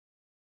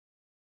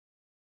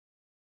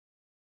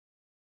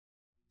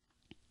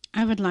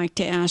I would like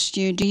to ask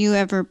you, do you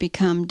ever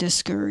become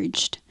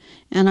discouraged?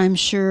 And I'm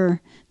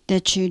sure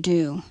that you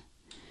do.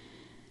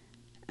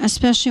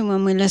 Especially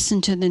when we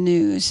listen to the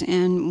news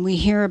and we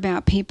hear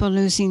about people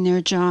losing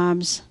their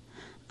jobs,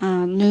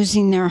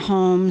 losing their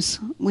homes.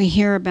 We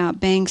hear about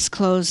banks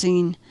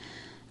closing.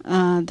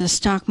 The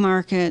stock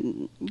market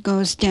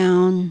goes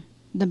down.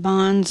 The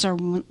bonds are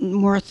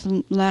worth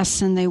less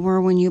than they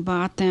were when you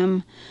bought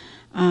them.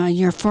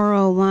 Your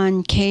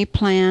 401k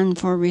plan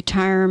for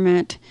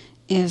retirement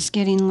is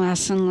getting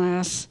less and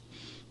less.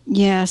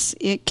 Yes,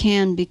 it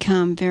can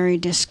become very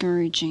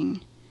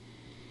discouraging.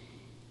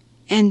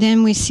 And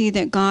then we see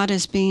that God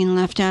is being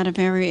left out of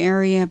every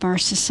area of our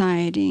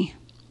society.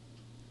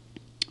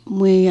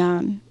 We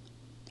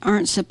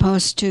aren't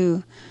supposed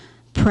to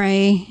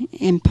pray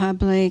in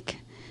public.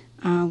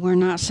 We're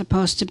not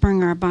supposed to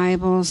bring our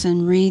Bibles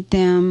and read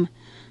them.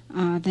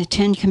 The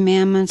Ten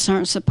Commandments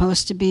aren't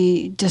supposed to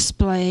be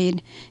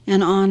displayed,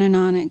 and on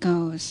it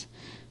goes.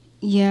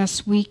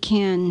 Yes, we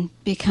can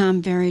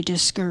become very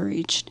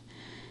discouraged.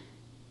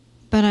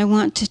 But I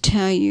want to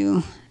tell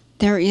you,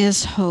 there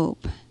is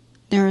hope.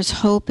 There is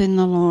hope in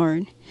the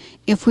Lord.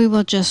 If we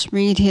will just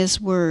read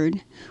His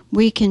Word,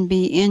 we can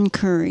be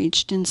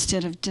encouraged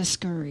instead of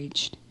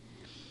discouraged.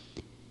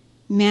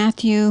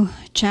 Matthew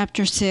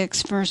chapter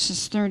 6,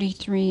 verses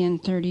 33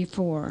 and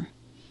 34.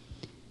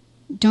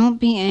 Don't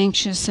be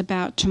anxious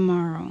about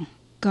tomorrow.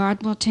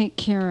 God will take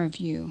care of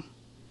you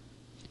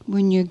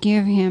when you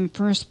give Him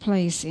first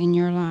place in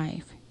your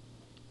life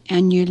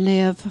and you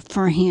live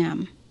for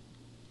Him.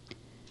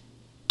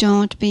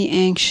 Don't be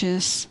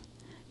anxious.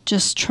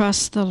 Just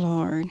trust the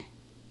Lord.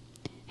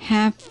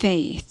 Have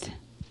faith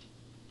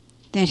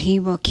that He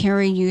will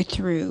carry you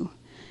through.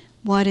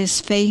 What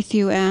is faith,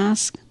 you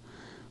ask?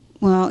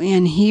 Well,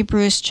 in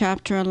Hebrews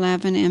chapter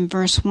 11 and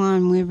verse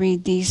 1, we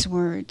read these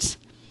words.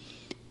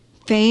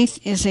 Faith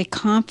is a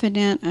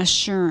confident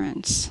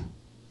assurance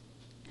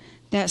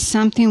that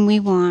something we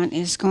want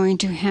is going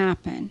to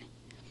happen.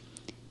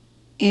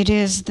 It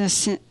is the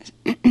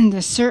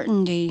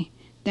certainty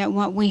that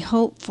what we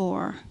hope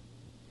for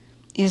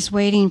is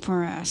waiting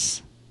for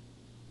us,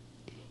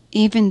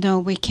 even though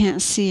we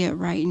can't see it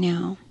right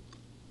now.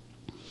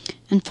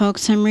 And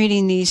folks, I'm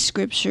reading these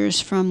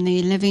scriptures from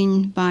the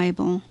Living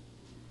Bible.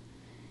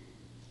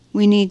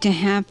 We need to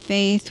have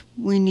faith.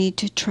 We need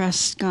to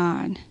trust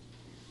God.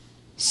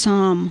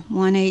 Psalm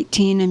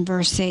 118 and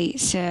verse 8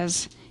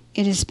 says,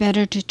 "It is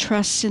better to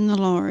trust in the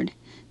Lord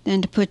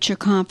than to put your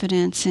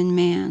confidence in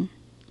man."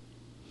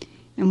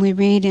 And we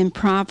read in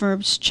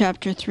Proverbs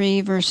chapter 3,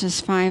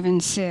 verses 5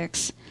 and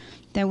 6,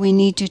 that we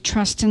need to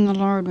trust in the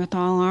Lord with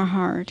all our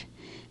heart,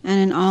 and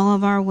in all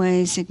of our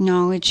ways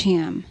acknowledge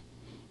Him,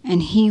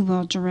 and He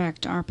will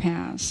direct our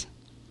paths.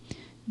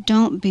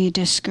 Don't be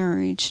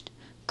discouraged.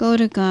 Go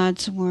to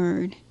God's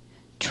Word.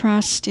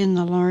 Trust in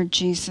the Lord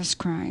Jesus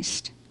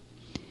Christ.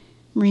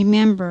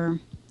 Remember,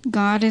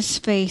 God is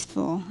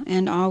faithful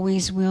and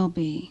always will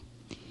be.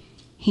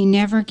 He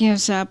never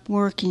gives up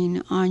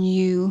working on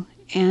you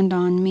and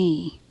on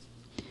me.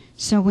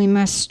 So we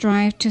must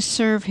strive to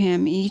serve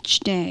Him each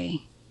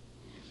day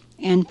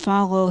and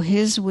follow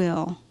His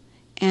will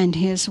and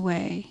His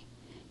way.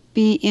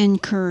 Be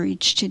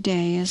encouraged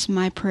today is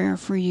my prayer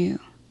for you.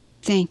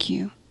 Thank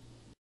you.